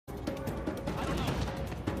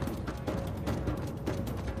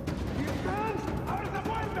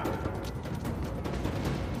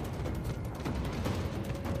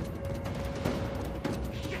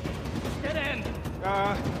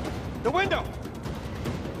The window!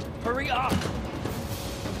 Hurry up!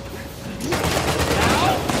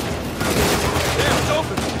 Now! There, it's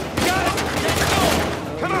open! Got it! Let's go!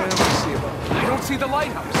 Come on! I don't see the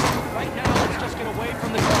lighthouse. Right now, let's just get away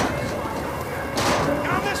from the cars.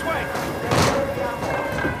 Down this way!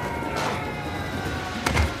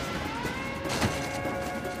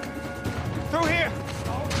 Through here!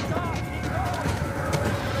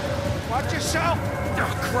 Watch yourself!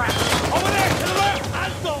 Oh, crap! Over there! To the left!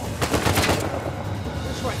 Alto!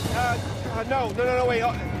 This way. No, wait.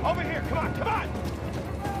 Over here! Come on!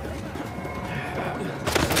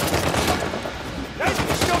 Guys,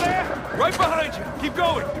 you still there? Right behind you! Keep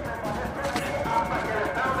going!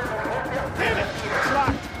 Damn it! It's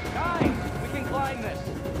locked! Guys, we can climb this.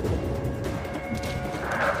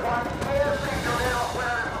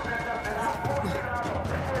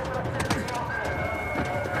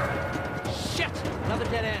 Shit! Another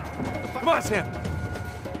dead end. Come on, Sam.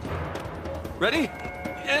 Ready?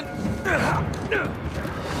 And...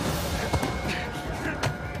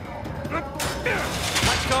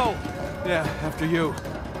 Let's go! Yeah, after you.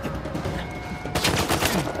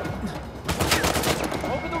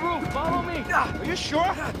 Over the roof, follow me! Are you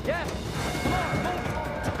sure? Yes! Come on, move!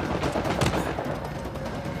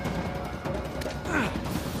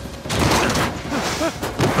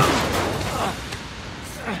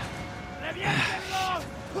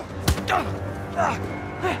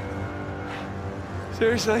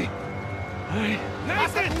 Seriously?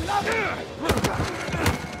 Nathan!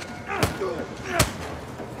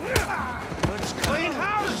 Let's clean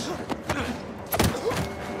house!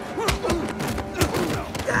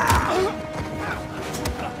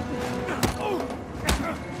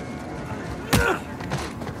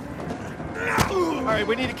 All right,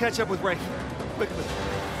 we need to catch up with Ray. Quickly.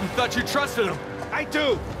 I thought you trusted him. I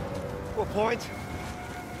do! To a point.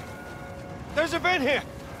 There's a vent here!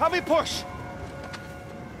 Help me push!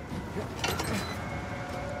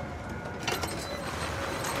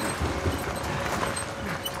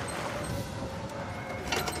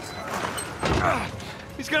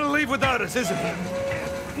 He's gonna leave without us, isn't he?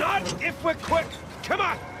 Not if we're quick! Come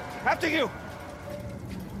on! After you!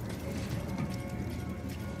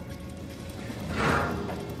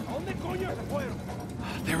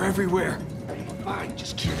 They're everywhere. Fine,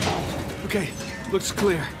 just keep going. Okay, looks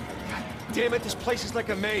clear. Damn it, this place is like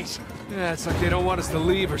a maze. Yeah, it's like they don't want us to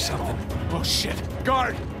leave or something. Oh, shit.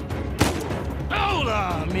 Guard!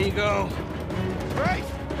 Hola, amigo! Great!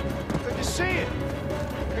 Good to see you.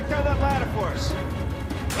 Take down that ladder for us.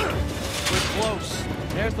 We're close.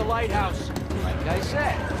 There's the lighthouse. Like I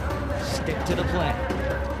said, stick to the plan.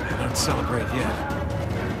 I don't celebrate yet.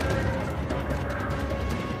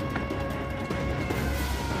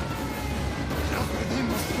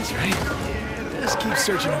 That's right. Just keep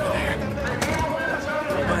searching over there.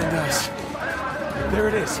 Don't mind us. There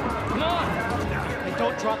it is. Come on! And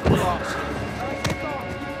don't drop the logs.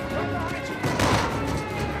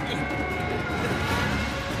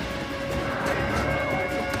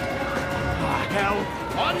 Hell.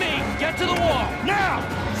 On me! Get to the wall! Now!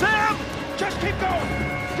 Sam! Just keep going!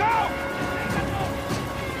 Go!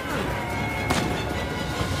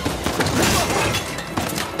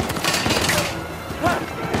 I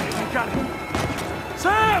got it.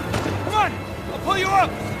 Sam! Come on! I'll pull you up!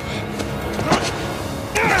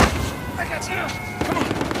 I got you! Come on!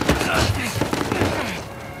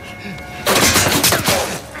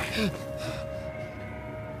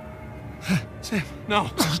 Sam, no.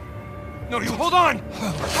 No, you hold on!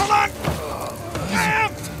 Hold on!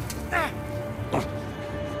 Sam!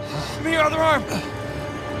 Give me your other arm!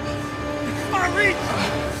 Come on, reach!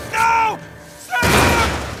 No! Sam!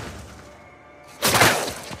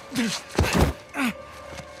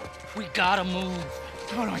 We gotta move.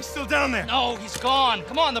 No, he's still down there. No, he's gone.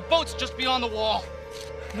 Come on, the boat's just beyond the wall.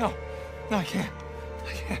 No, I can't.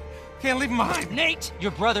 Can't leave him behind. Nate,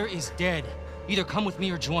 your brother is dead. Either come with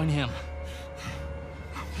me or join him.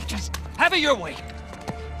 Just have it your way.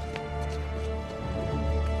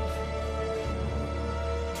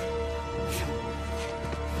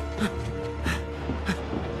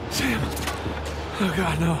 Sam! Oh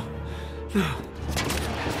God, no. No.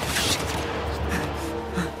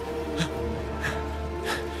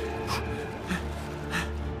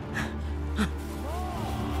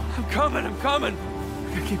 I'm coming. I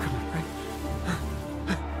gotta keep coming, right?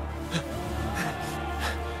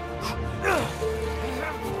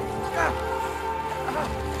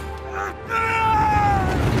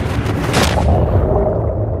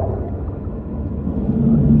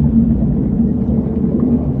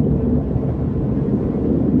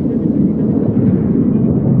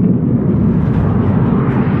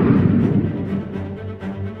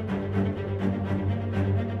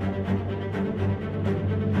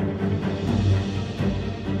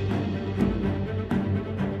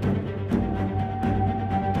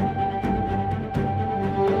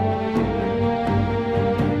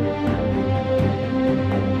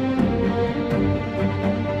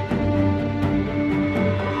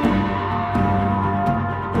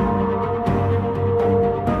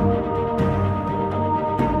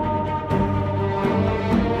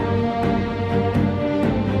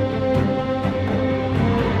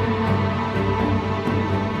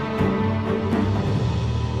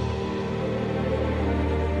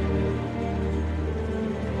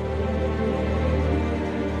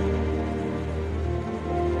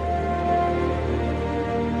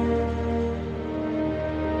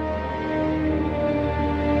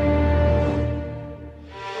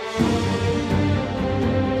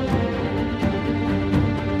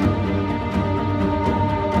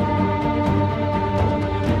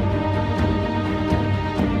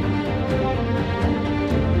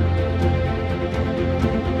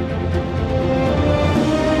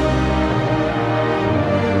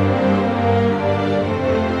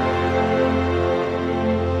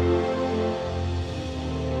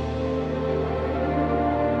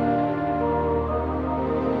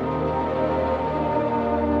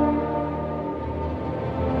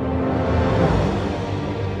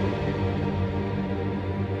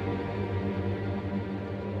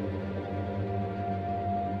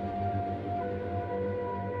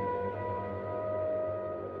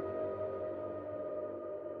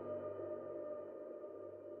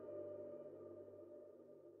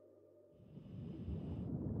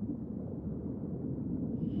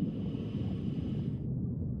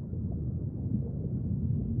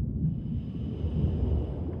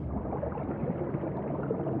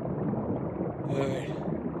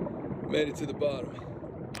 Made it to the bottom.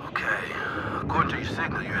 Okay. According to your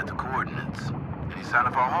signal, you're at the coordinates. Any sign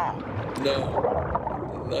of our haul?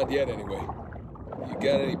 No. Not yet, anyway. You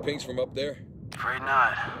got any pings from up there? Afraid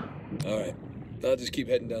not. All right. I'll just keep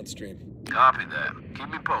heading downstream. Copy that. Keep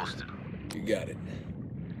me posted. You got it.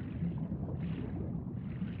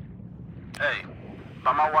 Hey,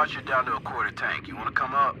 by my watch, you're down to a quarter tank. You want to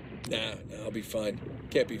come up? Nah, I'll be fine.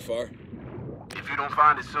 Can't be far. If you don't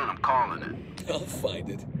find it soon, I'm calling it. I'll find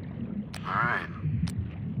it. All right.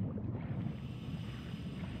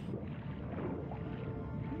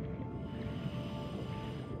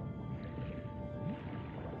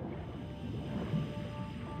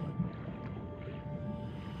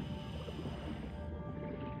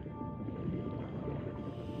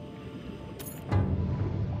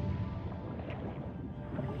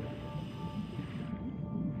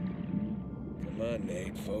 Come on,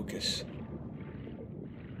 Nate, focus.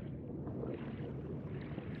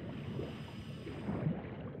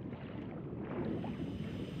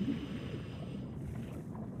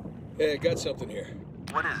 Hey, I got something here.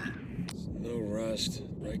 What is it? No rust,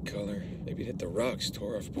 right color. Maybe it hit the rocks,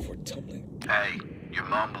 tore off before tumbling. Hey, you're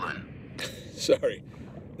mumbling. Sorry.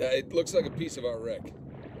 It looks like a piece of our wreck.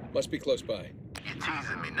 Must be close by. You're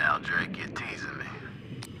teasing me now, Drake. You're teasing me.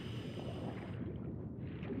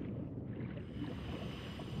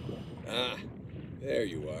 Ah, there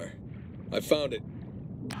you are. I found it.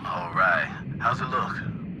 All right. How's it look?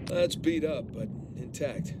 It's beat up, but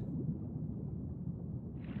intact.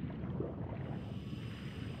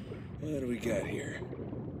 What do we got here?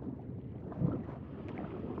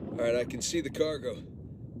 All right, I can see the cargo.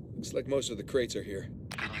 Looks like most of the crates are here.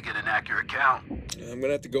 Can you get an accurate count? I'm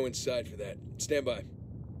gonna have to go inside for that. Stand by.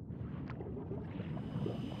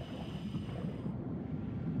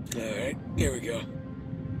 All right, here we go.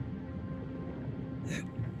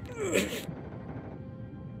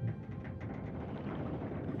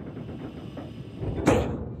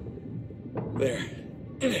 There.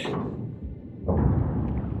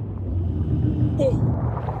 Whoa!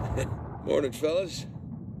 Morning, fellas.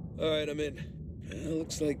 All right, I'm in.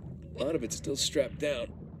 Looks like a lot of it's still strapped down.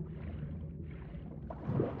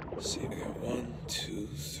 Let's see, we got 1, 2,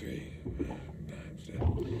 3, 5, 6.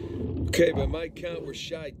 Okay, by my count, we're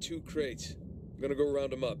shy 2 crates. I'm gonna go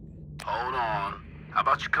round them up. Hold on. How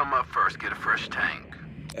about you come up first, get a fresh tank?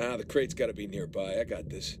 The crate's gotta be nearby. I got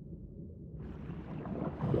this.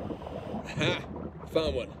 Ha!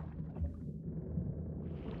 Found one.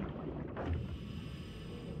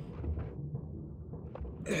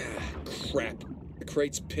 Crap. The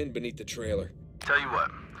crate's pinned beneath the trailer. Tell you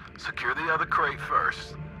what, secure the other crate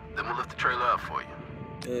first, then we'll lift the trailer up for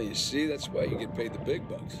you. You see, that's why you get paid the big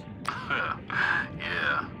bucks.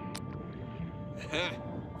 Yeah. Ha!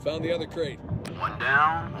 Found the other crate. One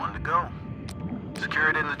down, one to go. Secure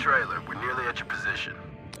it in the trailer. We're nearly at your position.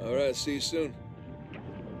 All right, see you soon.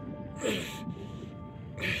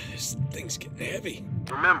 This thing's getting heavy.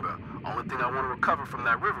 Remember, only thing I want to recover from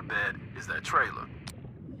that riverbed is that trailer.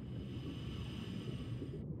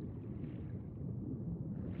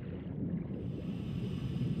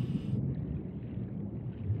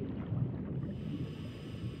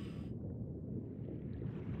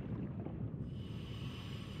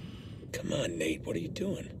 Come on, Nate, what are you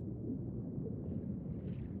doing?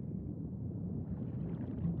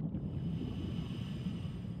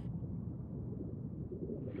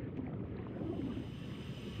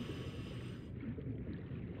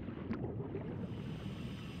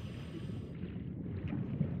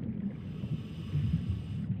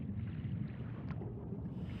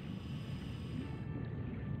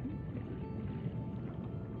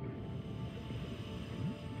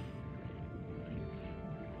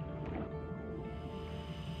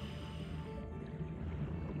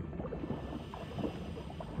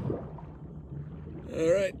 All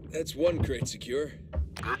right, that's one crate secure.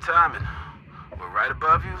 Good timing. We're right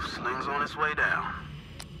above you. Sling's on its way down.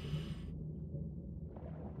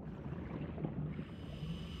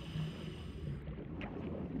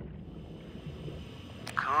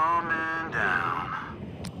 Coming down.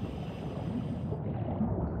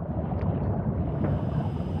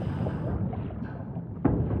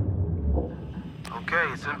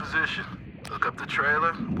 Okay, it's in position. Look up the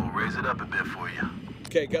trailer. We'll raise it up a bit for you.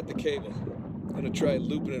 Okay, got the cable. Gonna try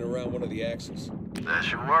looping it around one of the axles. That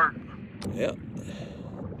should work. Yep.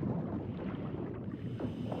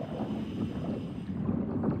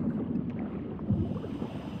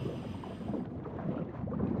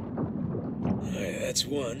 Alright, that's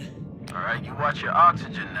one. All right, you watch your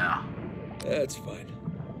oxygen now. That's fine.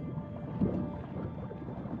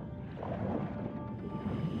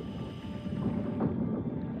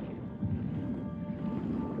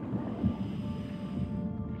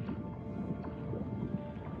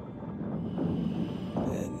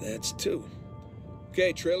 That's 2.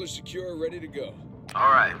 Okay, trailer secure, ready to go.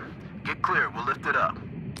 All right. Get clear. We'll lift it up.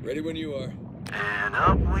 Ready when you are. And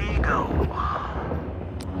up we go.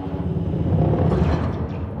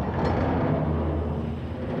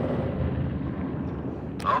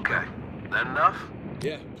 Okay. That enough?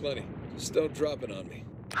 Yeah, plenty. Just don't drop it on me.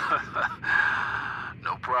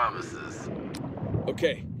 No promises.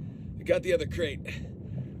 Okay, I got the other crate.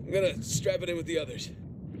 I'm gonna strap it in with the others.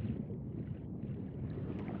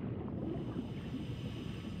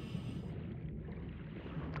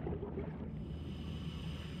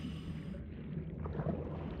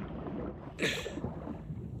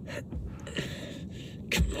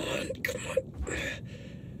 Come on.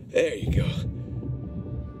 There you go.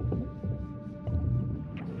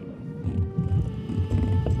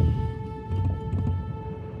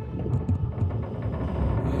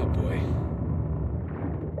 Oh boy.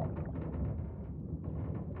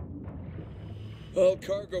 All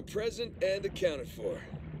cargo present and accounted for.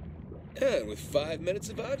 And with 5 minutes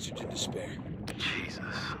of oxygen to spare. Jesus.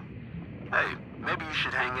 Hey, maybe you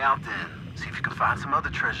should hang out then. See if you can find some other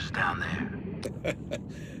treasures down there.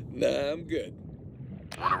 Nah, I'm good.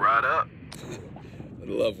 Wanna ride up? I'd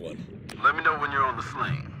love one. Let me know when you're on the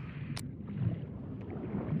sling.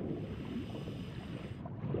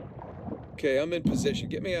 Okay, I'm in position.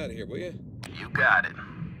 Get me out of here, will you? You got it.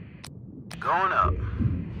 Going up.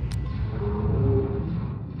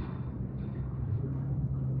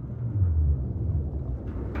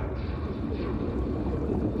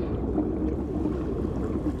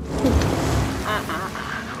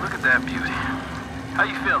 Look at that beauty. How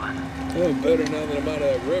you feeling? Oh, better now that I'm out of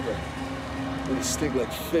that river. Gonna stink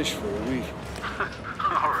like fish for a week.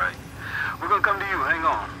 All right. We're gonna come to you. Hang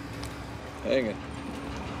on. Hang it.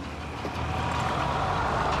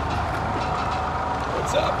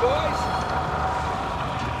 What's up, boys?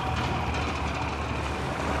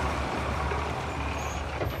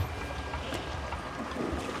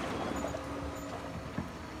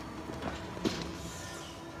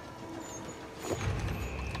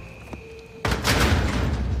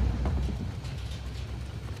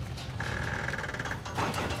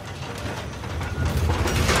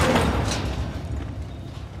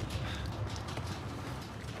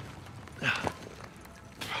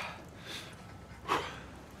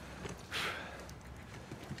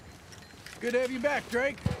 Good to have you back,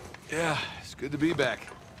 Drake. Yeah, it's good to be back.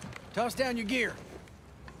 Toss down your gear.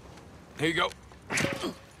 Here you go.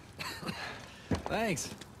 Thanks.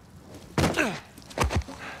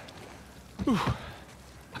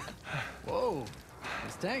 Whoa,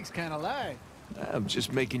 this tank's kind of light. I'm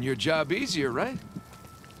just making your job easier, right?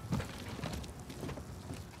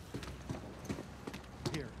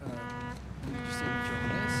 Here, need your signature on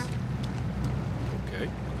this. Okay.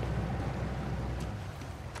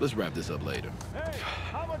 Let's wrap this up later. Hey,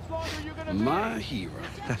 how much longer are you gonna My hero.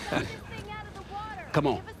 Come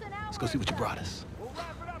on. Let's go see what you brought us. We'll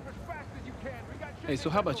wrap it up as fast as you can. We got Hey, so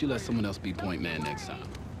how about you let someone else be point man next time?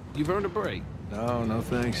 You've earned a break. No,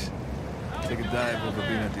 thanks. Take a dive over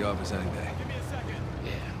being at the office any day. Give me a second.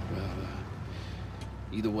 Yeah, well,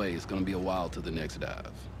 either way, it's gonna be a while to the next dive. What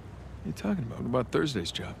are you talking about? What about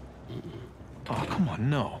Thursday's job? Oh, come on,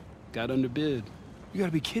 no. Got underbid. You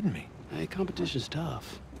gotta be kidding me. Hey, competition's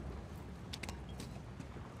tough.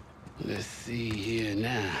 Let's see here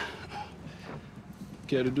now.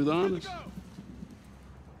 Care to do the honors?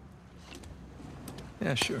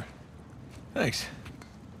 Yeah, sure. Thanks.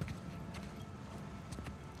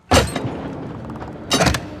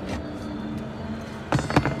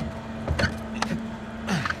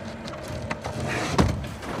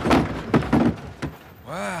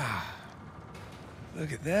 Wow.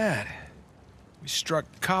 Look at that. We struck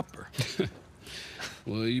copper.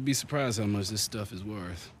 Well, you'd be surprised how much this stuff is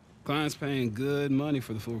worth. Client's paying good money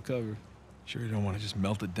for the full cover. Sure you don't want to just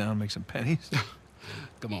melt it down, make some pennies?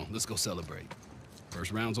 Come on, let's go celebrate.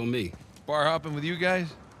 First round's on me. Bar hopping with you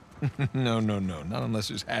guys? No. Not unless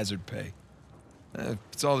there's hazard pay. If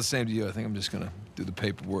it's all the same to you, I think I'm just gonna do the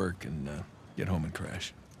paperwork and get home and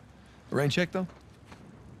crash. A rain check, though?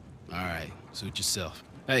 All right, suit yourself.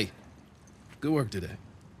 Hey, good work today.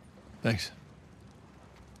 Thanks.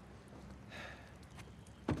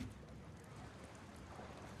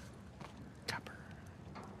 Copper.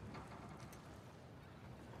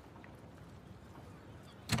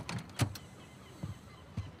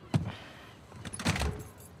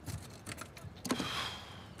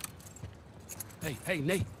 Hey,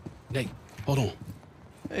 Nate. Nate, hold on.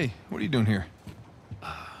 Hey, what are you doing here?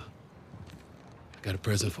 Got a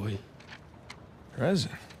present for you.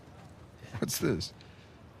 Present? What's this?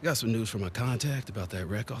 Got some news from my contact about that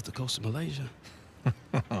wreck off the coast of Malaysia.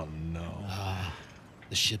 Oh, no.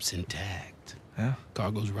 The ship's intact. Yeah?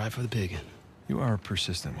 Cargo's right for the picking. You are a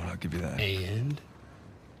persistent one, I'll give you that. And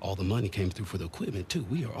all the money came through for the equipment, too.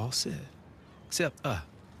 We are all set. Except,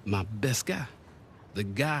 my best guy. The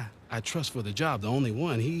guy I trust for the job, the only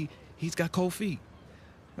one. He's got cold feet.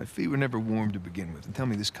 My feet were never warm to begin with. And tell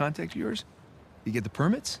me, this contact of yours, you get the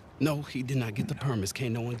permits? No, he did not get the permits.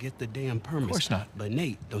 Can't no one get the damn permits. Of course not. But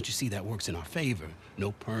Nate, don't you see that works in our favor?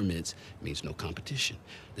 No permits means no competition.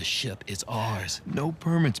 The ship is ours. No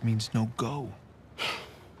permits means no go.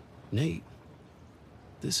 Nate,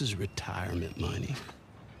 this is retirement money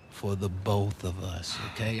for the both of us,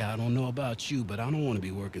 okay? I don't know about you, but I don't want to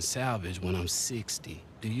be working salvage when I'm 60.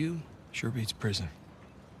 Do you? Sure beats prison.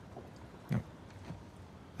 No.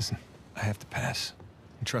 Listen, I have to pass.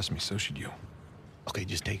 And trust me, so should you. Okay,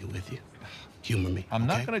 just take it with you. Humor me. I'm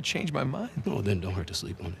okay? not gonna change my mind. No, then don't hurt to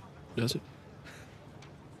sleep on it. Does it?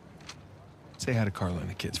 Say hi to Carla and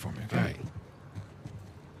the kids for me, okay? All right.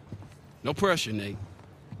 No pressure, Nate.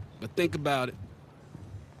 But think about it.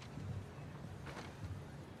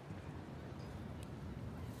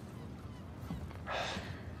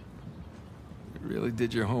 You really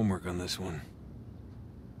did your homework on this one.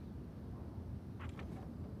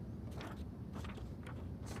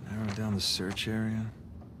 Narrow down the search area.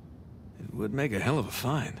 It would make a hell of a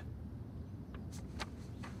find.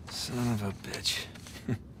 Son of a bitch.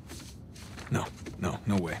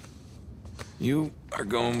 No way. You are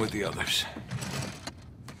going with the others.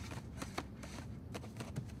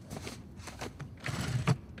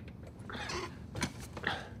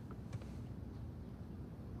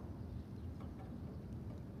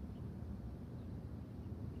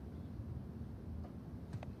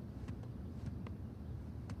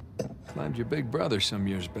 Climbed your big brother some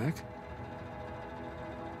years back.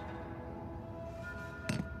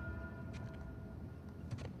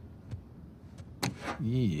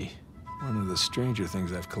 Yee. One of the stranger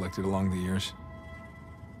things I've collected along the years.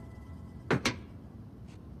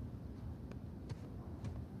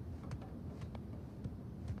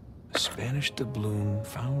 A Spanish doubloon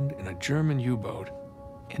found in a German U-boat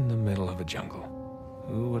in the middle of a jungle.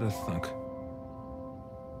 Who would have thunk?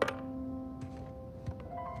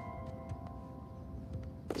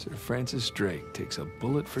 Sir Francis Drake takes a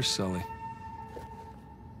bullet for Sully.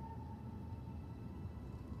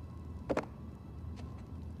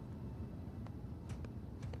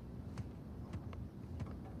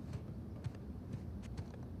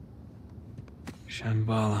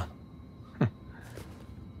 Shambhala.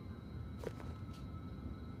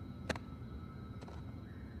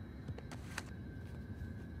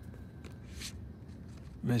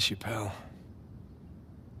 Miss you, pal.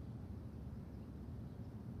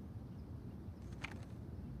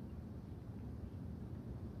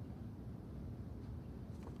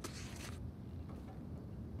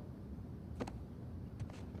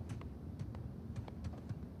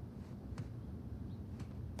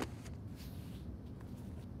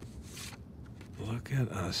 Look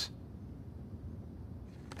at us.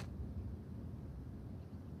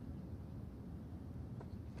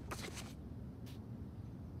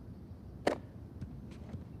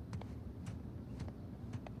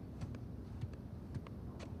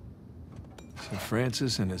 Sir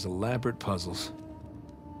Francis and his elaborate puzzles.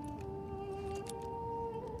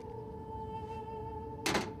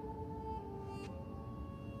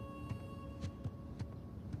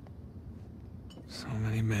 So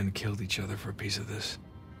many men killed each other for a piece of this.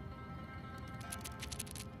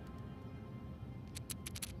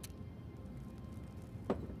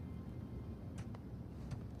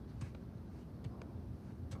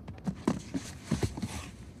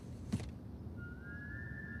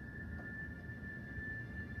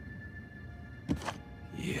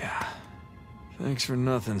 Yeah. Thanks for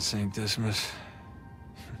nothing, St. Dismas.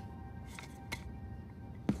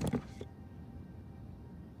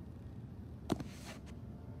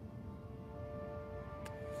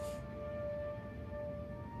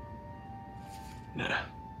 Nah.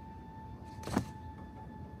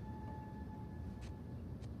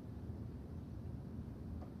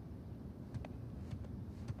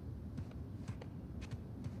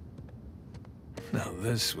 Now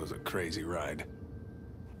this was a crazy ride.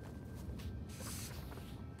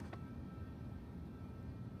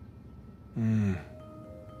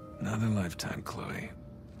 Another lifetime, Chloe.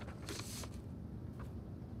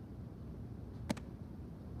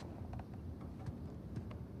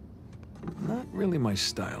 Not really my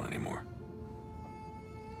style anymore.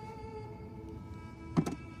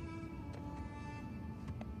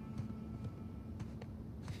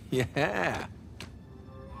 Yeah. Here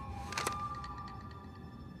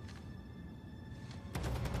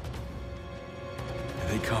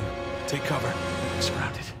they come. Take cover.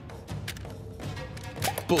 Surrounded.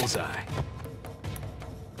 Bullseye.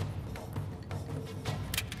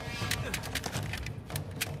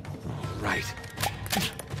 All right.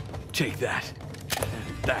 Take that.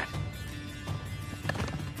 And that.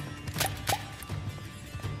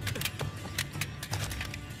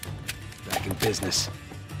 Back in business.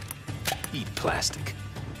 Eat plastic.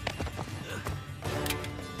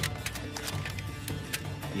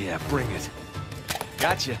 Yeah, bring it.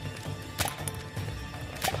 Gotcha.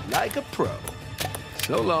 Like a pro.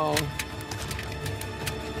 So long.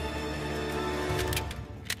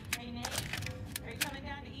 Hey, Nate. Are you coming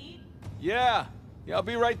down to eat? Yeah, I'll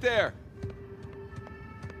be right there.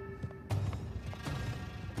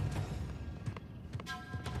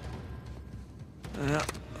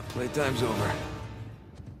 Playtime's over.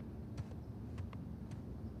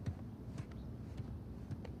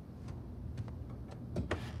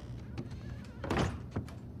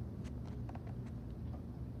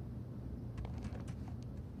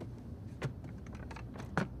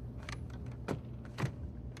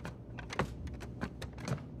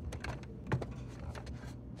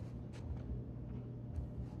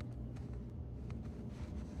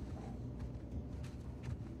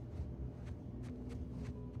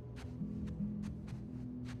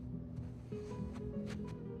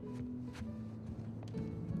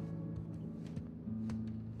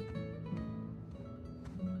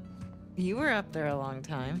 You were up there a long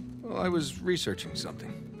time. Well, I was researching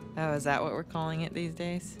something. Oh, is that what we're calling it these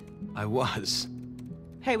days? I was.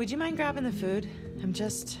 Hey, would you mind grabbing the food? I'm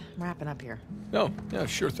just wrapping up here. Oh, yeah,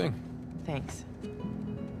 sure thing. Thanks.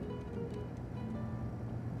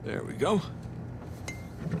 There we go.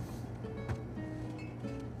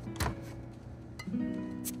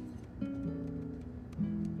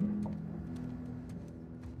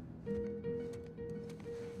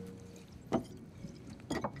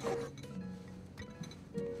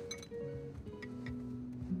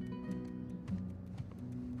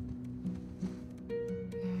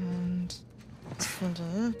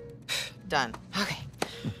 And done. Okay.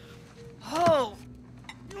 Oh.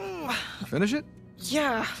 Finish it?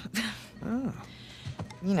 Yeah. Oh.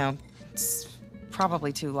 You know, it's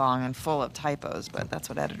probably too long and full of typos, but that's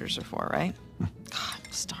what editors are for, right? God,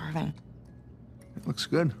 I'm starving. It looks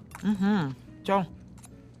good. Mm-hmm. So,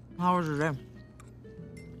 how was your day?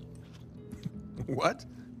 What?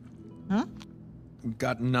 Hmm?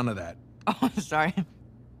 Got none of that. Oh, sorry.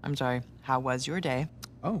 I'm sorry. How was your day?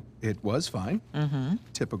 Oh, it was fine. Mm-hmm.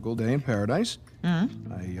 Typical day in paradise.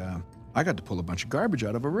 Mm-hmm. I got to pull a bunch of garbage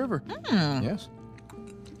out of a river. Yes.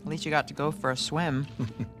 At least you got to go for a swim.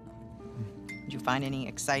 Did you find any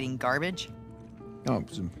exciting garbage? Oh, it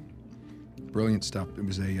was some brilliant stuff. It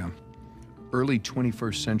was a early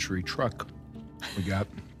 21st century truck we got.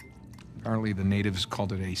 Apparently the natives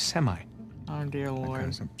called it a semi. Oh, dear That Lord. kind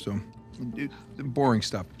of stuff. So, boring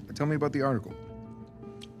stuff. Tell me about the article.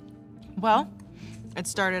 Well, it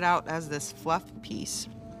started out as this fluff piece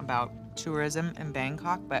about tourism in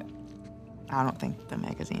Bangkok, but I don't think the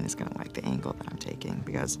magazine is gonna like the angle that I'm taking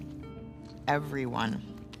because everyone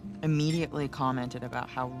immediately commented about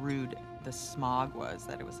how rude the smog was,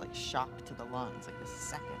 that it was like shock to the lungs, like the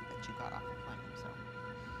second that you got off the plane. So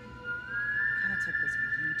kind of took this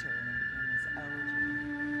U-turn and began this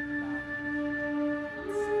elegy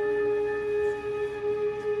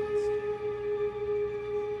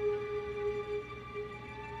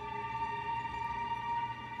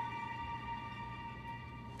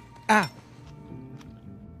Ah!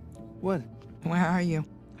 What? Where are you?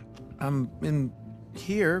 I'm in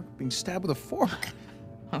here being stabbed with a fork.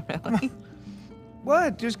 Oh, really?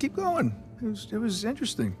 What? Just keep going. It was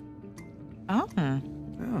interesting. Oh,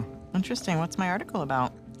 Yeah. interesting. What's my article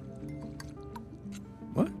about?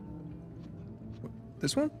 What?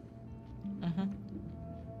 This one? Mm-hmm.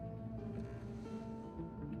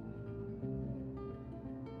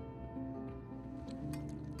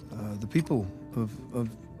 The people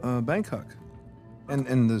of Bangkok,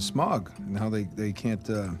 and the smog, and how they can't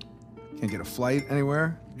get a flight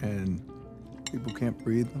anywhere, and people can't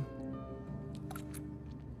breathe.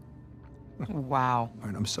 Wow. All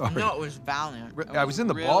right, I'm sorry. No, it was valiant. It I was in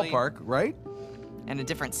the really ballpark, right? in a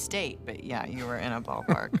different state, but yeah, you were in a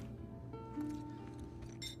ballpark.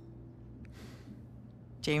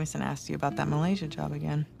 Jameson asked you about that Malaysia job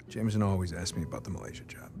again. Jameson always asks me about the Malaysia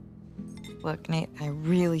job. Look, Nate, I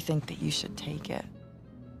really think that you should take it.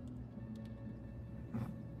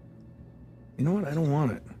 You know what? I don't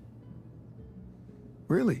want it.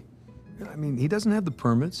 Really. I mean, he doesn't have the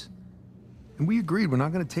permits. And we agreed we're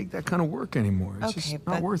not going to take that kind of work anymore. It's Okay, just not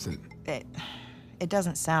but worth it. It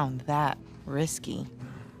doesn't sound that risky.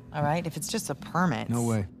 All right? If it's just a permit. No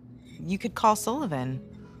way. You could call Sullivan.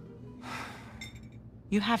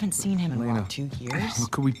 You haven't seen him in Elena. what, 2 years?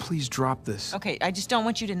 Look, could we please drop this? Okay, I just don't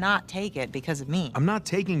want you to not take it because of me. I'm not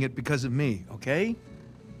taking it because of me, okay?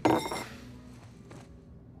 I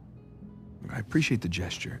appreciate the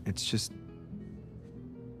gesture. It's just...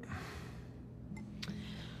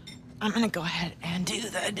 I'm gonna go ahead and do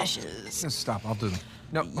the dishes. Stop, I'll do them.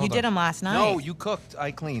 No, You hold did on. them last night. No, you cooked.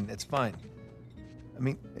 I cleaned. It's fine. I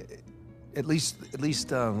mean, at least,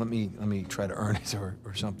 let me try to earn it or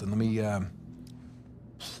something. Let me,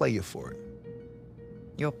 play you for it.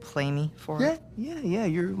 You'll play me for it? Yeah,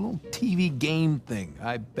 your little TV game thing.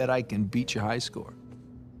 I bet I can beat your high score.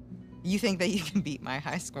 You think that you can beat my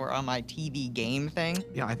high score on my TV game thing?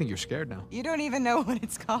 Yeah, I think you're scared now. You don't even know what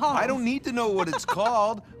it's called. I don't need to know what it's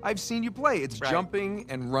called. I've seen you play. It's Right. jumping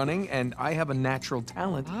and running, and I have a natural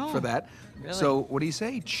talent for that. really? So, what do you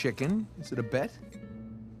say, chicken? Is it a bet?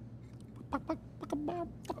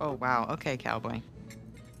 Oh, wow. Okay, cowboy.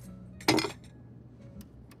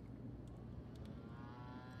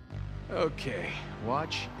 Okay,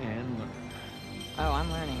 watch and learn. Oh,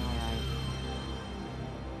 I'm learning, all right.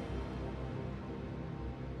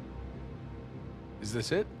 Is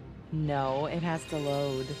this it? No, it has to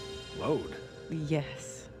load. Load.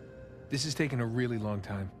 Yes. This is taking a really long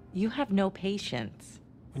time. You have no patience.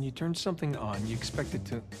 When you turn something on, you expect it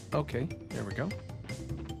to... Okay, there we go.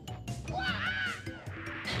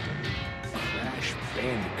 Crash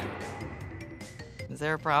Bandicoot. Is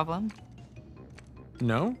there a problem?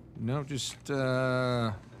 No, just,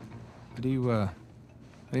 how do you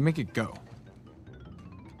make it go?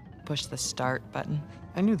 Push the start button.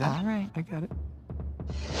 I knew that. All right. I got it.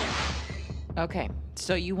 Okay,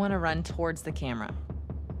 so you want to run towards the camera.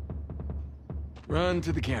 Run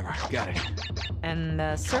to the camera. Got it. And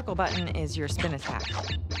the circle button is your spin attack.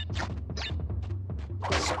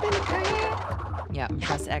 Spin attack. Yeah,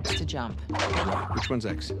 press X to jump. Which one's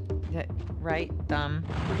X? Right thumb.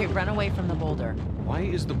 Okay, run away from the boulder. Why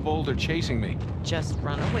is the boulder chasing me? Just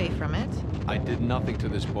run away from it. I did nothing to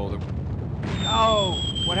this boulder. Oh,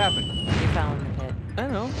 what happened? You fell in the pit. I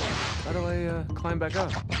don't know. How do I climb back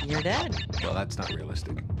up? You're dead. Well, that's not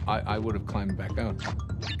realistic. I would have climbed back out.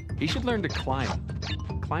 He should learn to climb.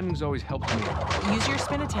 Climbing's always helped me. Use your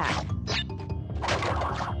spin attack.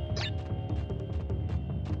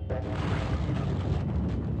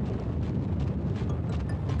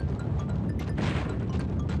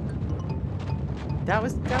 That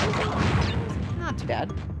was not too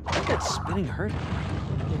bad. That spinning hurt.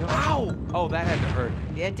 Ow! Oh, that had to hurt.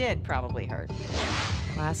 It did probably hurt.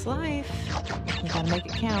 Last life. You gotta make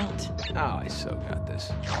it count. Oh, I so got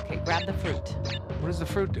this. Okay, grab the fruit. What does the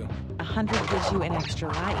fruit do? 100 gives you an extra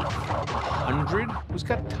life. 100? Who's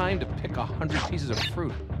got time to pick 100 pieces of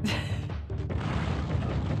fruit?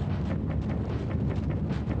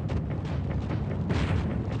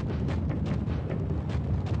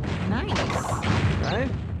 Nice. Right?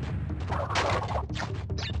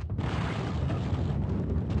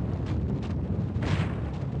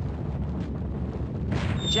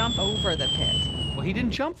 Jump over the pit. Well, he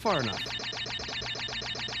didn't jump far enough.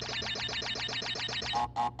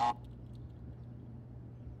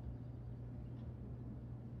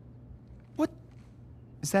 What?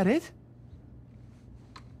 Is that it?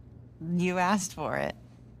 You asked for it.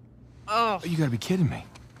 Oh, you gotta be kidding me.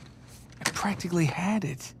 I practically had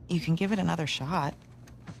it. You can give it another shot.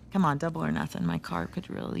 Come on, double or nothing. My car could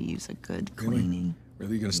really use a good cleaning.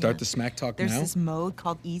 Really? You gonna start the smack talk There's now? this mode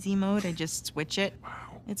called easy mode. I just switch it. Wow.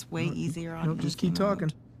 It's way easier on No, just easy keep mode.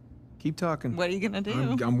 talking. Keep talking. What are you gonna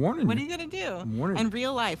do? I'm warning What are you. you gonna do? I'm warning you. In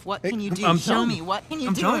real life, what Hey, can you do? I'm Show telling me. you. What can you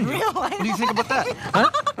I'm do telling in you. real life? What do you think about that? Huh?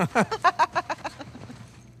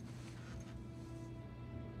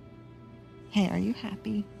 Hey, are you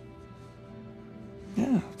happy?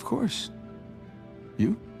 Yeah, of course.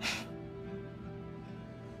 You?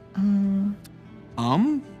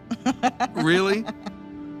 Really?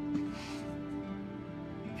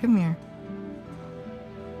 Come here.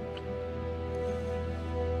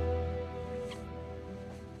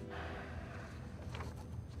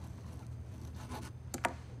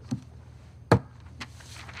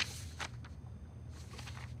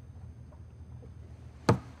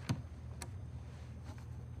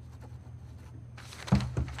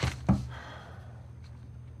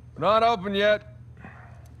 Not open yet.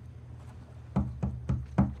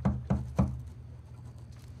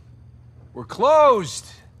 We're closed.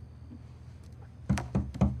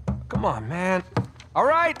 Come on, man. All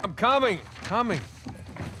right, I'm coming. Coming.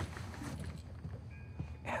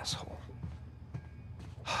 Asshole.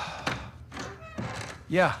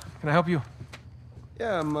 Yeah, can I help you?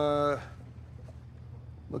 Yeah, I'm,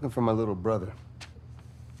 looking for my little brother.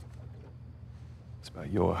 It's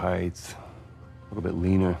about your height, a little bit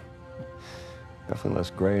leaner. Definitely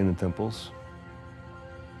less gray in the temples.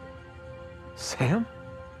 Sam?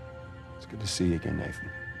 It's good to see you again, Nathan.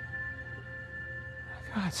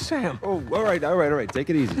 God, Sam. Oh, all right.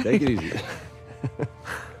 Take it easy, take it easy.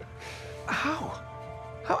 How?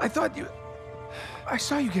 How? I thought you... I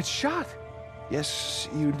saw you get shot. Yes,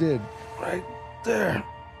 you did. Right there.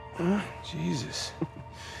 Huh? Jesus.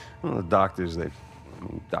 Well, the doctors, they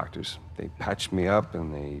patched me up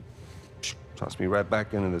and they tossed me right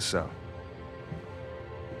back into the cell.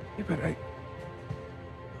 Yeah, but I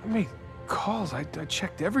made calls. I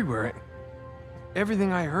checked everywhere.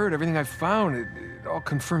 Everything I heard, everything I found, it all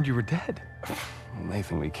confirmed you were dead. Well,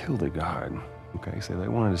 Nathan, we killed a guard. Okay, so they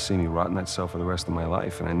wanted to see me rot in that cell for the rest of my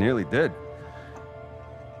life, and I nearly did.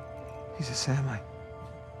 Jesus, Sam, man,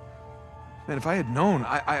 if I had known,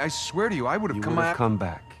 I swear to you, I would have come out. You would have come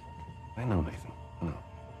back. I know, Nathan. I know.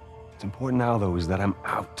 What's important now, though, is that I'm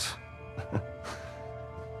out.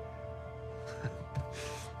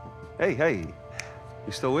 Hey,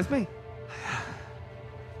 you still with me?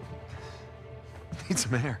 Need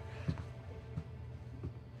some air.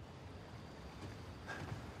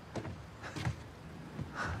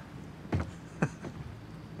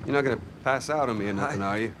 You're not gonna pass out on me or nothing,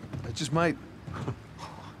 are you? I just might.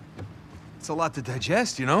 It's a lot to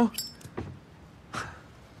digest, you know?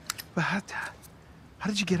 But how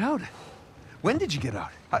did you get out? When did you get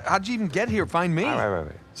out? How'd you even get here, find me? All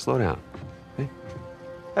right. Slow down. Okay?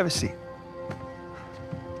 Have a seat.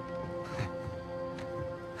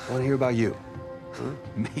 I want to hear about you. Huh?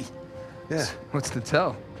 Me? Yeah. What's to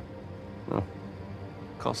tell? Well,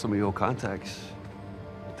 call some of your old contacts.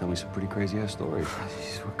 Tell me some pretty crazy-ass stories.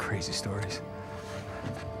 Jeez, what crazy stories.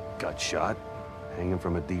 Got shot, hanging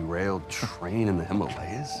from a derailed train in the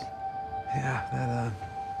Himalayas. Yeah,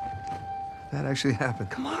 that actually happened.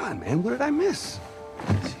 Come on, man, what did I miss?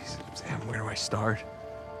 Jeez, Sam, where do I start?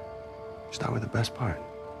 Start with the best part.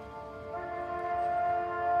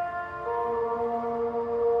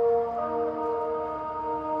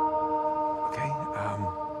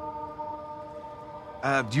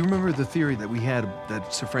 Do you remember the theory that we had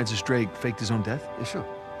that Sir Francis Drake faked his own death? Yeah, sure.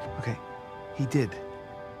 Okay, he did.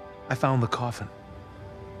 I found the coffin.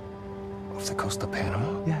 Off the coast of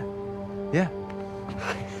Panama? Yeah.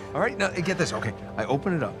 All right, now get this. Okay, I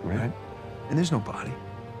open it up, right? And there's no body.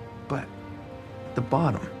 But at the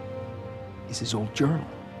bottom is his old journal.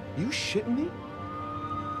 You shitting me?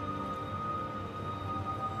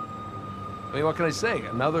 I mean, what can I say?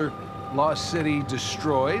 Another lost city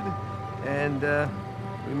destroyed, and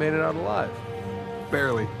we made it out alive.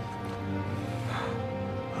 Barely.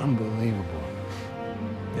 Unbelievable.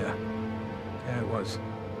 Yeah. Yeah, it was.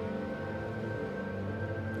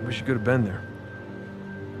 I wish you could have been there.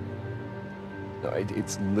 No,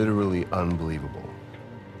 it's literally unbelievable.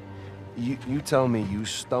 You tell me you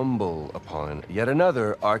stumble upon yet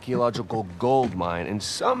another archaeological gold mine, and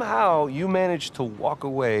somehow you manage to walk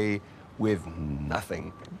away with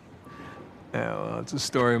nothing. Yeah, well, it's a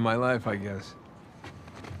story of my life, I guess.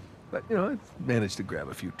 But, you know, I managed to grab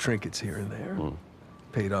a few trinkets here and there.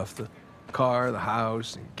 Paid off the car, the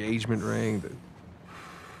house, engagement ring, the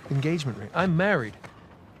engagement ring. I'm married.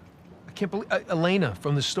 I can't believe... Elena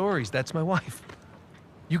from the stories, that's my wife.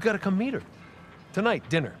 You gotta come meet her. Tonight,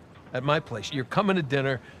 dinner, at my place. You're coming to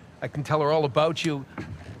dinner. I can tell her all about you.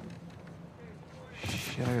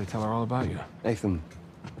 Shit, I gotta tell her all about you. Nathan,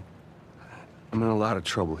 I'm in a lot of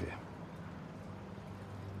trouble here.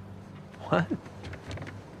 What?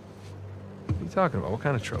 What are you talking about? What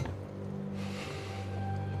kind of trouble?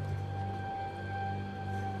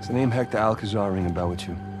 Does the name Hector Alcazar ring a bell with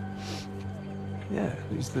you? Yeah,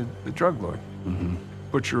 he's the drug lord.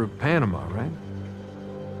 Butcher of Panama, right?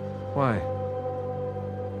 Why?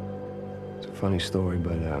 It's a funny story,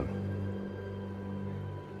 but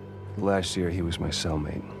last year he was my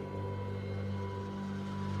cellmate.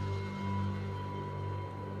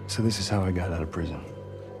 So this is how I got out of prison.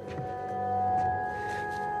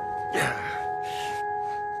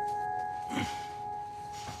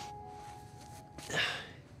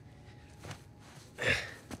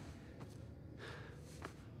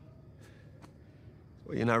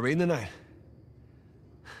 Well, you're not reading tonight?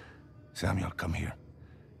 Samuel, come here.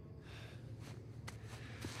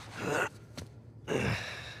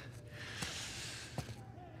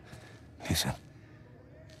 Listen.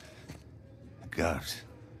 The guards,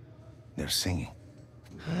 they're singing.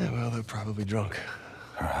 Well, they're probably drunk.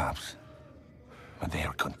 Perhaps. But they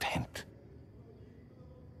are content.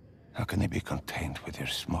 How can they be content with their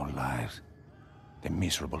small lives? Their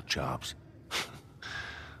miserable jobs?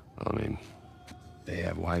 Well, I mean, they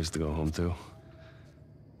have wives to go home to.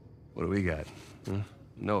 What do we got? Huh?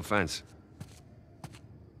 No offense.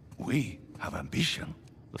 We have ambition.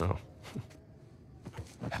 No.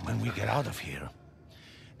 And when we get out of here,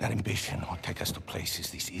 that ambition will take us to places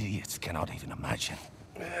these idiots cannot even imagine.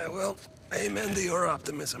 Yeah, well, amen to your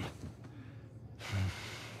optimism.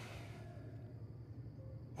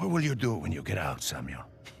 What will you do when you get out, Samuel?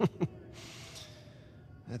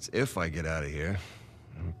 That's if I get out of here.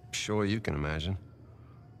 I'm sure you can imagine.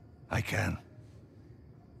 I can.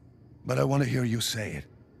 But I want to hear you say it.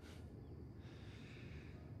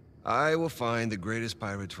 I will find the greatest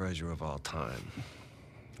pirate treasure of all time,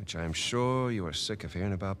 which I am sure you are sick of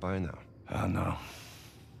hearing about by now. Oh, no.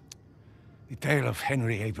 The tale of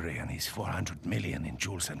Henry Avery and his 400 million in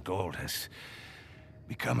jewels and gold has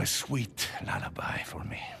become a sweet lullaby for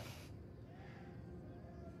me.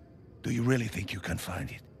 Do you really think you can find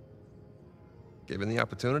it? Given the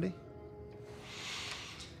opportunity?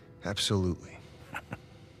 Absolutely.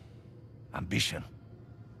 Ambition.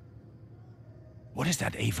 What is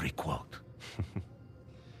that Avery quote?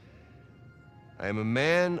 I am a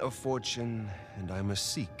man of fortune, and I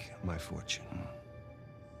must seek my fortune.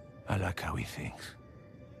 I like how he thinks.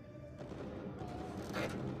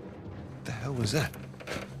 What the hell was that?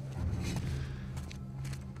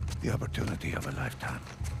 The opportunity of a lifetime.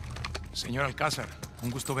 Señor Alcázar,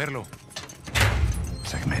 un gusto verlo.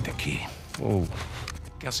 Sácame de aquí. Oh.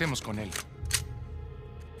 ¿Qué hacemos con él?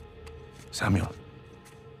 Samuel,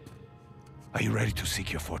 are you ready to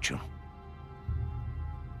seek your fortune?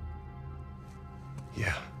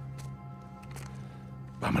 Yeah.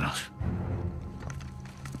 Vámonos.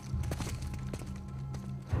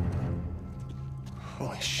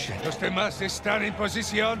 Holy shit. ¿Los demás están en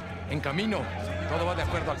posición? En camino. Todo va de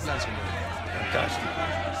acuerdo al plan, señor. Fantastic.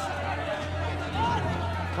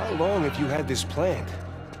 How long have you had this planned?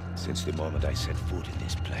 Since the moment I set foot in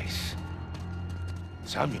this place.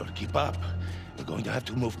 Samuel, keep up. We're going to have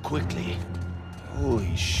to move quickly.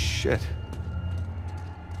 Holy shit.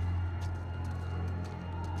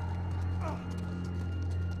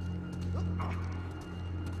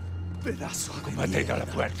 Pedazo de mierda. La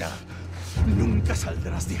puerta. Nunca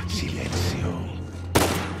saldrás de aquí. Silencio.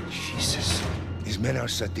 Jesus. These men are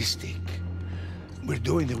sadistic. We're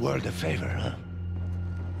doing the world a favor, huh?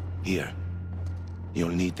 Here. You'll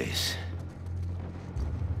need this.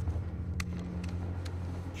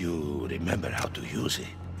 You remember how to use it?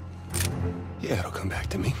 Yeah, it'll come back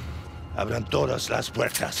to me. Abran todas las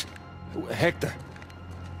puertas. Hector,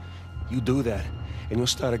 you do that, and you'll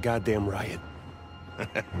start a goddamn riot.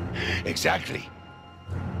 Exactly.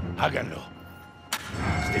 Háganlo.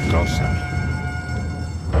 Stay close, Samuel.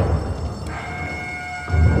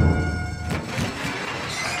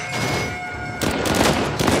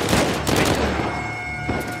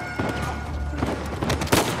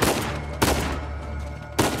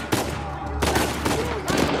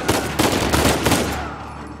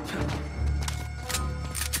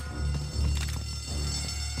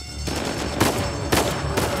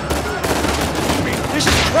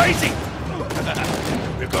 Crazy!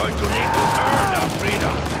 We're going to need to earn our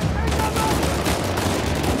freedom.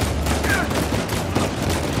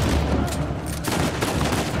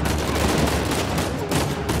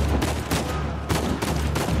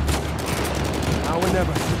 Now or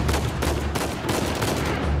never.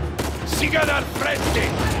 Sigan al frente!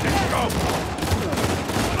 Let's go!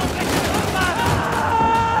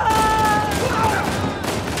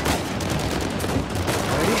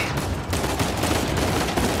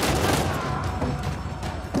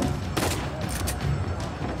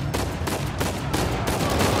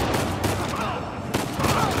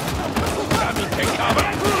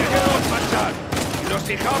 ¡Los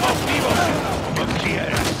dejamos vivos! ¡Como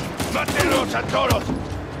quieras! ¡Mátenlos a todos!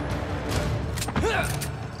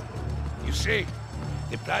 You see?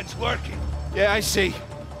 The plan's working. Yeah, I see.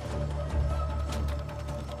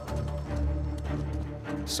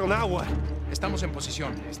 So now what? Estamos en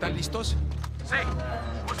posición. ¿Están listos? Sí.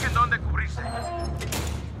 Busquen dónde cubrirse.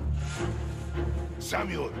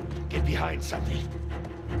 Samuel, get behind something.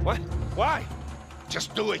 What? Why?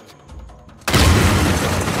 Just do it.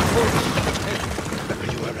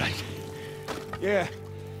 Are you all right? Yeah.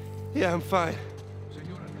 Yeah, I'm fine.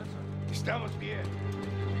 Estamos bien.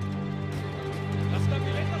 Las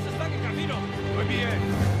camionetas están en camino. Muy bien.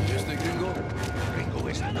 ¿Y este gringo? Gringo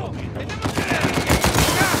es no.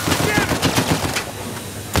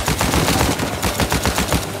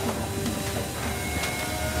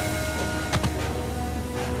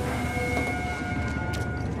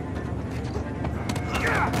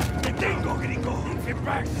 ¡Te tengo, gringo! ¡Get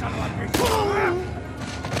back, son of a bitch!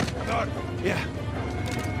 Yeah.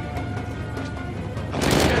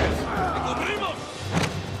 ¡Cubrimos!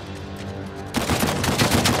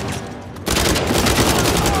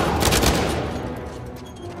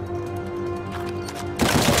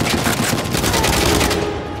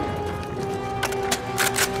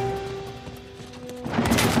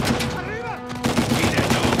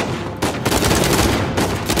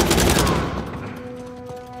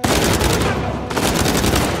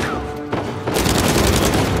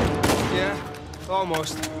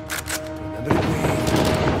 Ghost. Remember to breathe.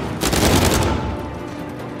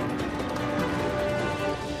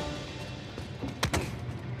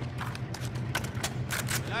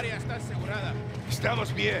 El área está asegurada.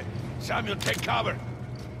 Estamos bien. Samuel, take cover.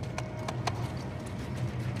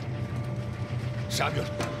 Samuel,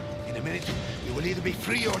 in a minute, you will either be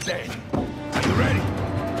free or dead. Are you ready?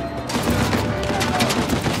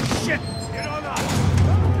 Shit! Get on up!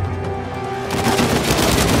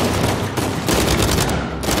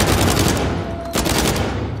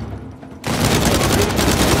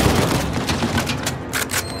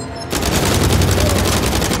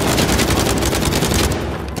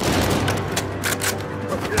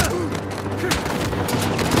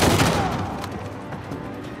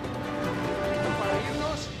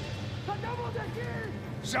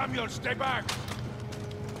 Samuel, stay back!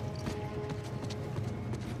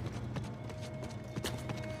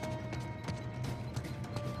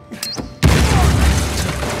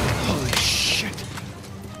 Holy shit!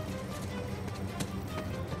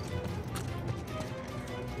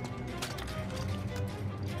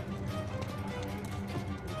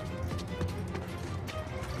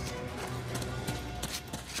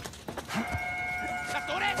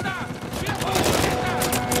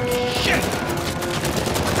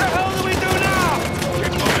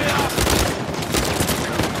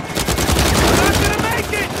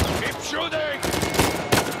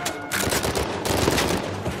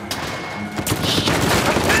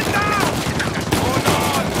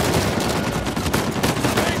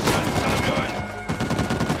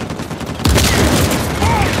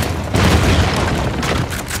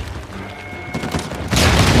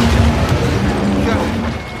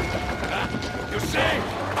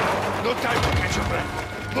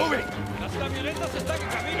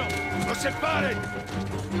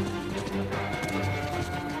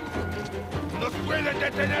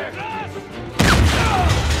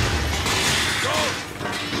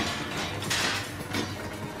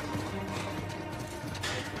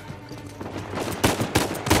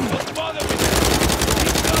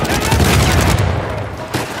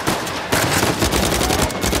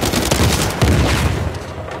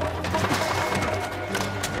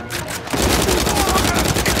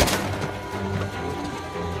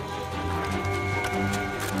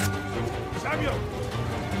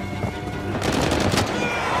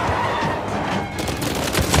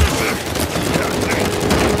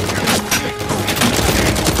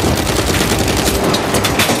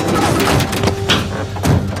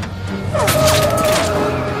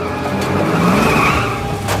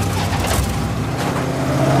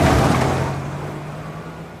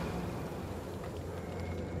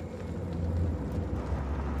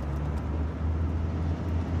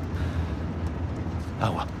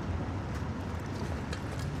 Agua.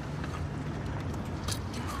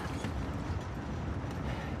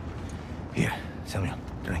 Here, Samuel,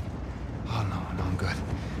 drink. Oh, no, I'm good.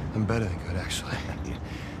 I'm better than good, actually.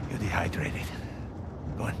 You're dehydrated.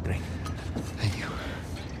 Go on, drink. Thank you.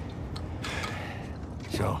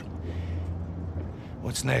 So,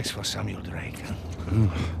 what's next for Samuel Drake, huh?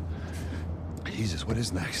 Jesus, what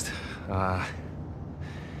is next? I'm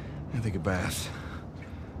gonna take a bath.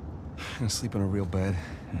 I'm gonna sleep on a real bed.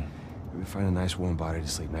 Maybe find a nice warm body to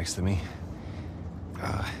sleep next to me.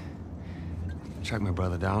 Track my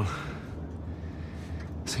brother down.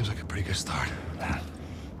 Seems like a pretty good start.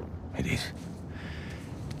 It is.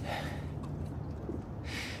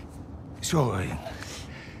 So,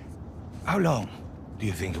 how long do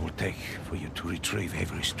you think it will take for you to retrieve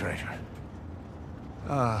Avery's treasure?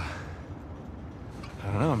 I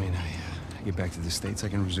don't know. I mean, I get back to the States, I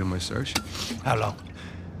can resume my search. How long?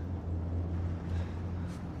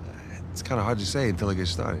 It's kind of hard to say until I get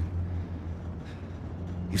started.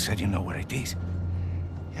 You said you know where it is.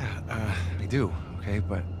 Yeah, I do, okay?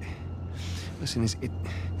 But listen,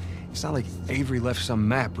 it's not like Avery left some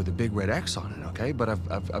map with a big red X on it, okay? But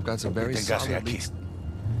I've got some very solid leads.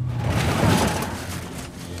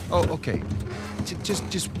 Oh, okay.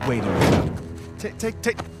 Just wait a minute.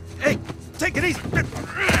 Hey, take it easy.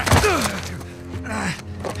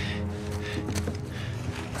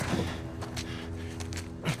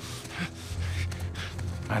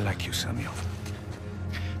 I like you, Samuel.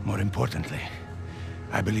 More importantly,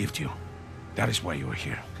 I believed you. That is why you were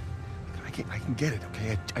here. I can get it,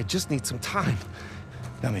 okay? I just need some time.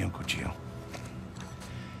 Dame un cuchillo.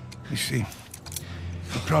 You see,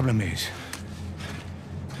 the problem is,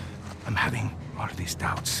 I'm having all of these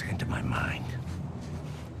doubts into my mind.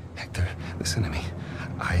 Hector, listen to me.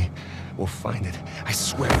 I will find it. I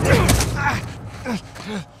swear.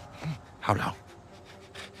 How long?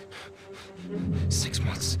 6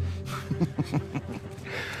 months.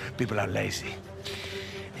 People are lazy.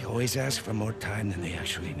 always ask for more time than they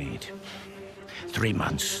actually need. 3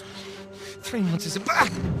 months. 3 months is a...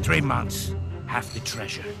 3 months. Half the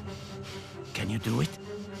treasure. Can you do it?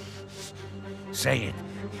 Say it.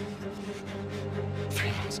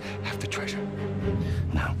 3 months, half the treasure.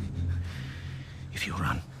 Now, if you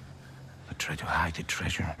run, or try to hide the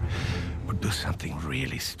treasure, or do something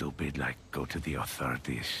really stupid like go to the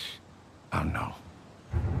authorities, I'll know.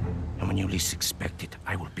 And when you least expect it,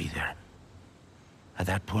 I will be there. At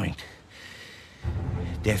that point,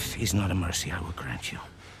 death is not a mercy I will grant you.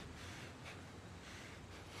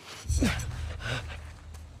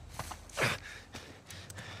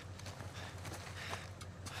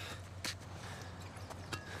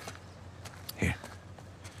 Here.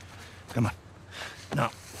 Come on. Now,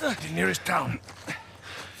 the nearest town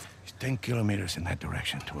is 10 kilometers in that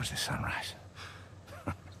direction towards the sunrise.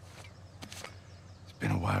 It's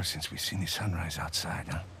been a while since we've seen the sunrise outside,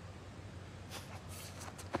 huh?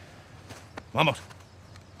 Vamos.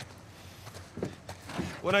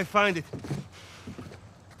 When I find it.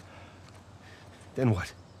 Then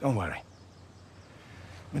what? Don't worry.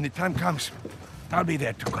 When the time comes, I'll be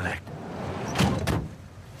there to collect.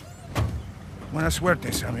 Buena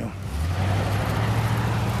suerte, Samuel.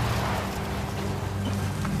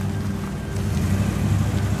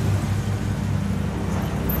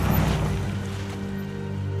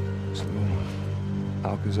 So,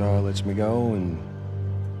 Alcazar lets me go, and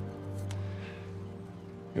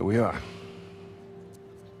here we are.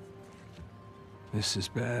 This is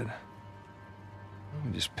bad.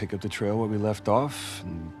 We just pick up the trail where we left off,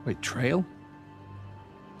 and... Wait, trail?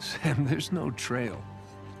 Sam, there's no trail.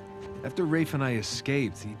 After Rafe and I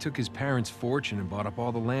escaped, he took his parents' fortune and bought up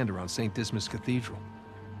all the land around St. Dismas Cathedral.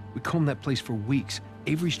 We combed that place for weeks.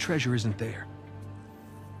 Avery's treasure isn't there.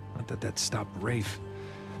 Not that that stopped Rafe.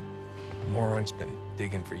 The moron's been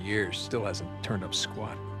digging for years, still hasn't turned up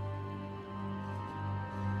squat.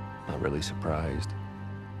 Not really surprised.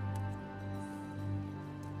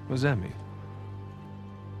 What does that mean?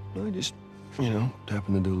 I just, you know,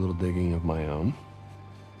 happened to do a little digging of my own.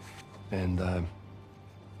 And,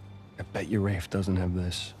 I bet you Rafe doesn't have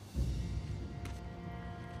this.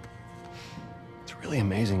 It's really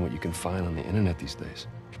amazing what you can find on the internet these days.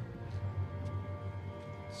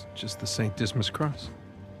 It's just the St. Dismas cross.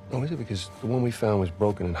 Oh, is it? Because the one we found was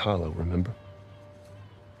broken and hollow, remember?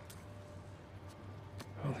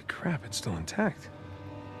 Holy crap, it's still intact.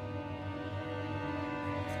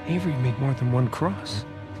 Avery made more than one cross.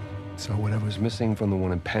 So whatever's missing from the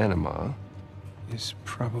one in Panama is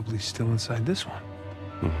probably still inside this one.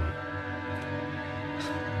 Mm-hmm.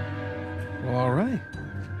 Well, all right.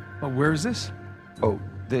 Well, where is this? Oh,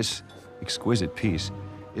 this exquisite piece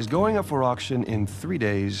is going up for auction in 3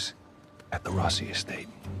 days at the Rossi estate.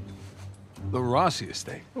 The Rossi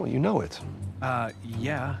estate? Well, you know it.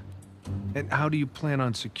 Yeah. And how do you plan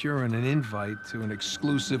on securing an invite to an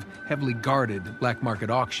exclusive, heavily guarded black market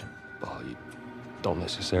auction? Well, you don't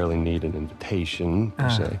necessarily need an invitation, per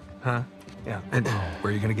se. Huh? Yeah. And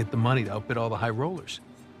where are you gonna get the money to outbid all the high rollers?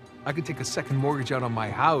 I could take a second mortgage out on my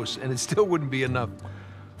house, and it still wouldn't be enough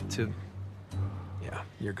to... Yeah,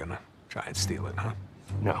 you're gonna try and steal it, huh?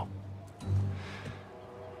 No.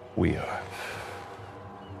 We are.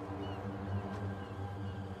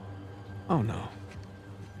 Oh, no.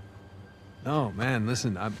 No, man,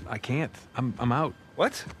 listen, I can't. I'm out.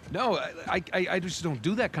 What? No, I just don't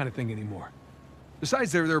do that kind of thing anymore.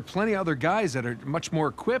 Besides, there are plenty of other guys that are much more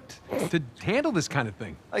equipped to handle this kind of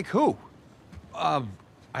thing. Like who?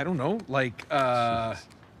 I don't know, like,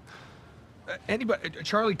 anybody,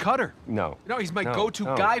 Charlie Cutter. No. No, he's my go-to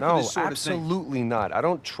guy for this sort of thing. Absolutely not. I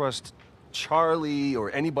don't trust Charlie or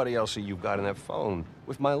anybody else that you've got on that phone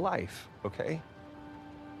with my life, okay?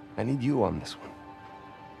 I need you on this one.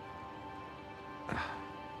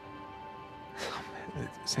 Oh, man,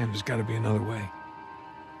 Sam, there's got to be another way.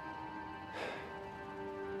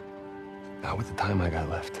 Not with the time I got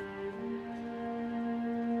left.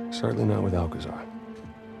 Certainly not with Alcazar.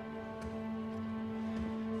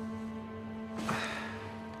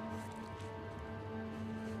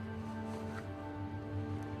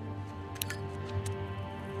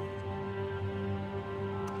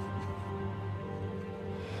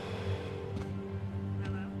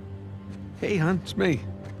 Hey, hon, it's me.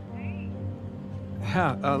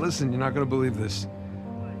 Yeah, listen, you're not gonna believe this.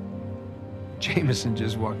 Jameson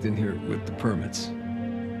just walked in here with the permits.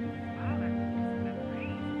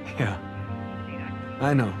 Yeah.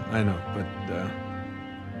 I know, but,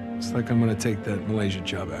 it's like I'm gonna take that Malaysia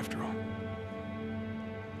job after all.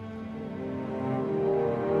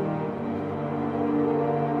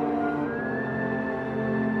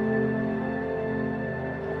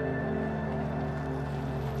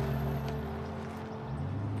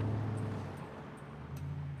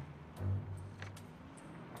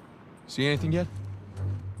 See anything yet?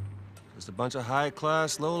 Just a bunch of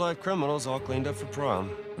high-class, low-life criminals all cleaned up for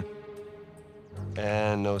prom.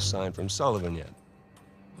 And no sign from Sullivan yet.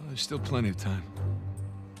 Well, there's still plenty of time.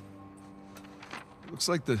 Looks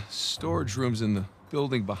like the storage room's in the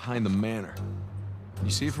building behind the manor. Can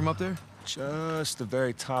you see it from up there? Just the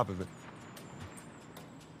very top of it.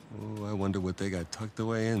 Oh, I wonder what they got tucked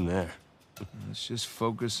away in there. Let's just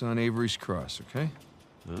focus on Avery's Cross, okay?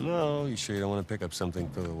 No, you sure you don't want to pick up something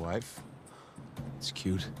for the wife? It's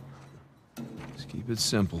cute. Just keep it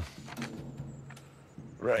simple.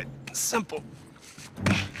 Right. Simple.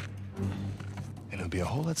 And it would be a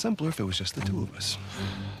whole lot simpler if it was just the two of us.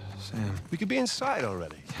 Sam. We could be inside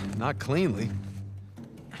already. Not cleanly.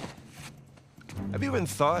 Have you even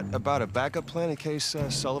thought about a backup plan in case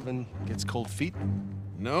Sullivan gets cold feet?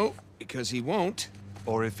 No, because he won't.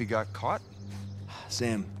 Or if he got caught?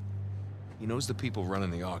 Sam, he knows the people running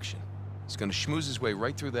the auction. He's gonna schmooze his way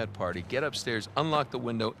right through that party, get upstairs, unlock the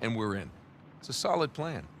window, and we're in. It's a solid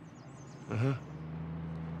plan. Uh-huh.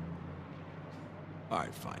 All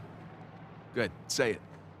right, fine. Good, say it.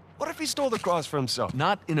 What if he stole the cross for himself?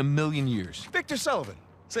 Not in a million years. Victor Sullivan.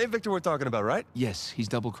 Same Victor we're talking about, right? Yes, he's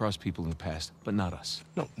double-crossed people in the past, but not us.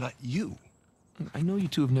 No, not you. I know you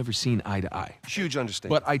two have never seen eye to eye. Huge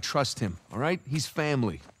understanding. But I trust him, all right? He's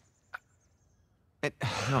family. And,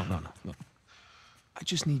 no. I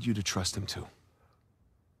just need you to trust him, too.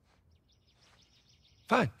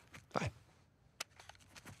 Fine.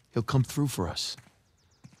 He'll come through for us.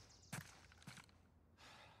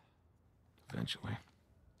 Eventually.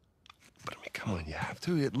 But I mean, come on, you have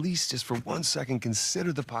to at least just for 1 second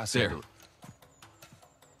consider the possibility.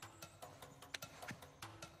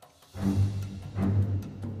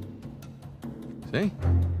 See?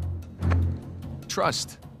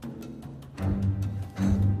 Trust.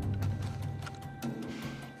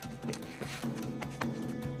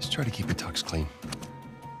 Just try to keep your tux clean.